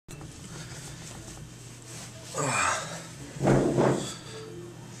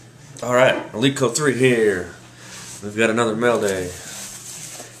Alright, Elite Code 3 here. We've got another mail day.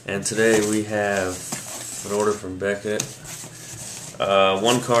 And today we have an order from Beckett.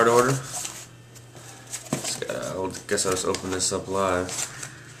 One card order. I guess I'll just open this up live.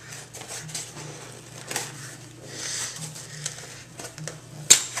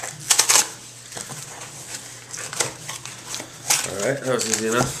 Alright, that was easy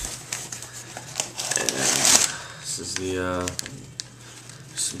enough. And this is the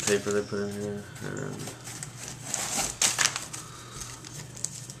some paper they put in here, and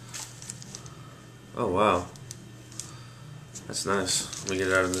oh wow, that's nice. Let me get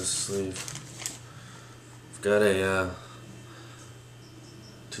it out of this sleeve. I've got a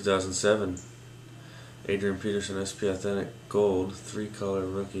 2007 Adrian Peterson SP Authentic Gold 3-color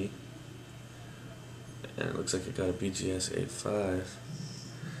rookie, and it looks like it got a BGS 8.5.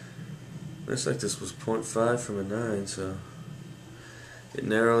 Looks like this was 0.5 from a 9, so it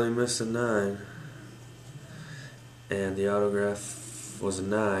narrowly missed a 9, and the autograph was a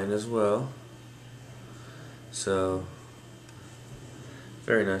 9 as well. So,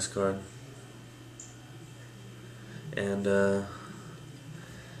 very nice card. And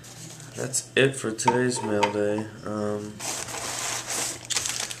that's it for today's mail day.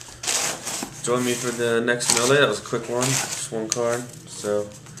 Join me for the next mail day. That was a quick one, just one card. So,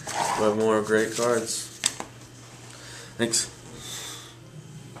 we'll have more great cards. Thanks.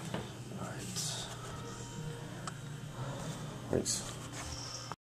 Thanks.